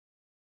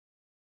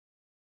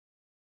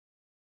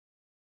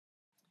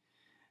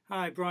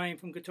Hi, Brian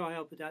from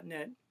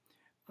GuitarHelper.net.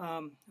 I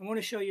want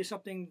to show you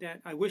something that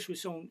I wish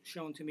was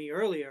shown to me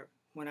earlier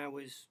when I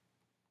was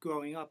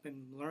growing up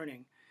and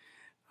learning.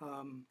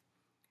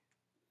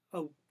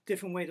 A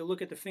different way to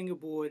look at the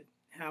fingerboard,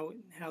 how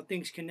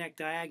things connect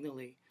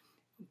diagonally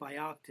by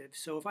octaves.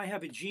 So if I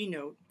have a G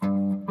note,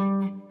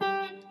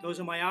 those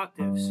are my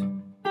octaves.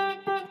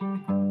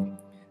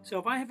 So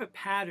if I have a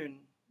pattern,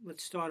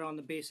 let's start on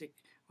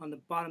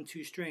the bottom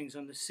two strings,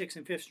 on the 6th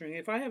and 5th string.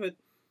 If I have a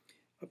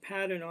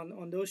pattern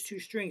on those two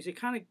strings, it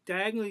kind of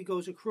diagonally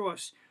goes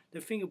across the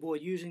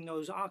fingerboard using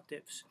those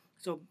octaves.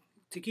 So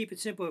to keep it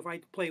simple, if I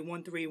play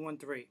 1 3 1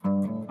 3,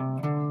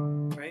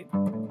 right?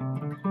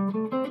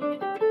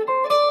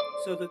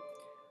 So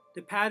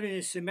the pattern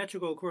is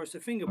symmetrical across the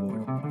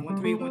fingerboard. 1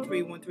 3 1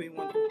 3 1 3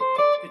 1 3.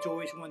 It's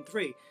always 1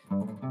 3.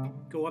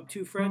 Go up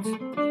 2 frets.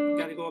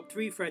 Got to go up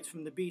 3 frets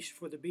from the B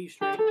for the B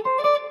string.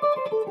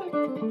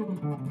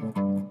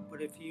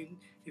 But if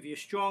you're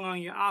strong on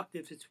your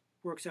octaves, it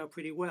works out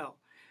pretty well.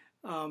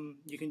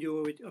 You can do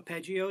it with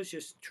arpeggios,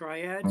 just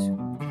triads.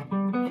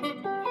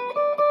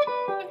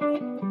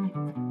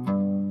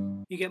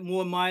 You get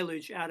more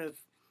mileage out of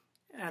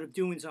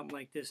doing something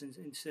like this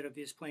instead of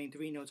just playing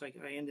 3 notes. I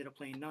ended up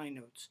playing 9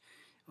 notes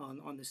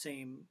on the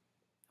same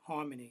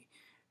harmony.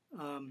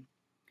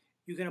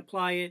 You can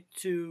apply it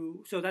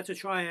to, so that's a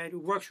triad.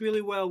 It works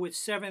really well with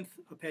 7th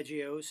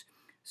arpeggios.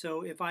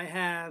 So if I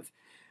have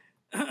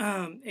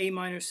A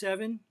minor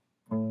 7,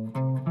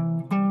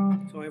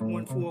 so I have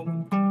 1 4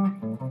 1.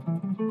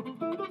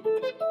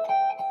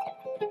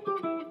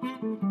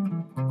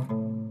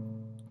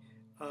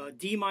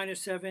 D minor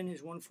 7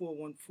 is 1 4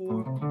 1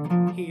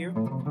 4 here.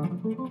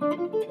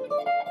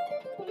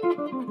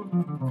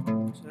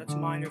 So that's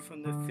minor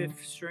from the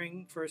 5th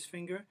string, 1st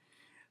finger.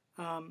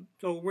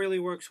 So it really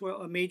works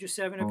well. A major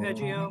 7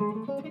 arpeggio.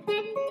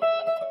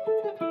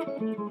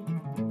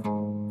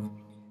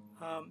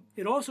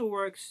 It also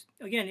works,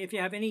 again, if you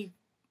have any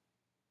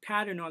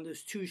pattern on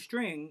those two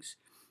strings,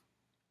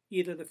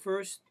 either the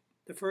first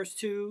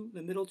 2,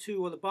 the middle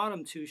 2, or the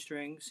bottom 2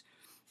 strings,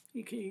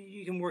 you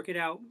can work it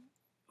out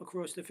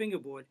across the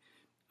fingerboard.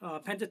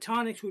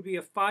 Pentatonics would be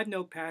a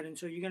 5-note pattern,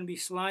 so you're going to be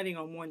sliding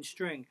on one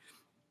string.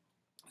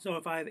 So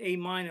if I have A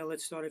minor,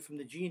 let's start it from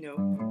the G note.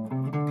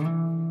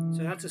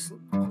 So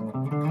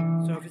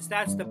if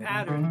that's the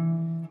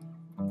pattern,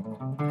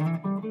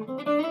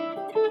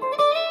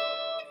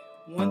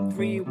 1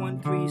 3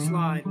 1 3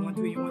 slide, 1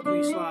 3 1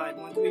 3 slide,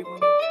 1 3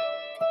 1.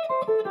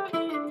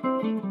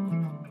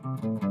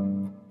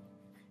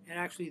 And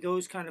actually,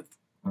 those kind of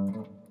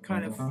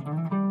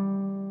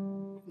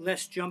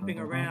less jumping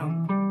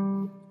around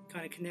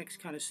kind of connects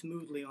kind of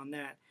smoothly on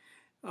that.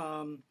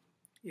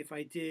 If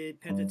I did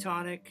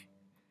pentatonic,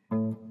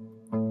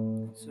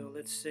 so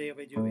let's say if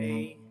I do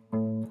A,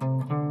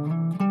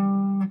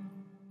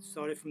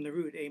 started from the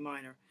root, A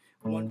minor,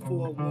 1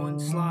 4 1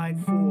 slide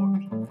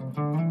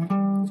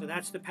 4. So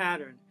that's the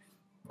pattern.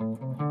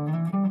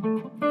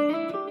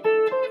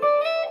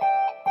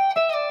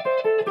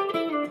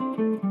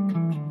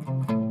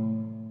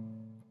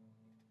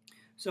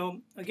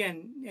 So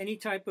again, any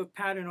type of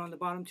pattern on the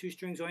bottom 2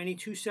 strings or any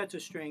 2 sets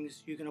of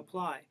strings you can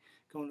apply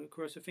going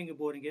across the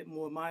fingerboard and get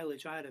more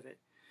mileage out of it.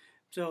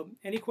 So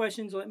any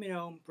questions, let me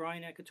know.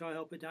 Brian at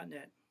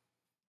GuitarHelper.net.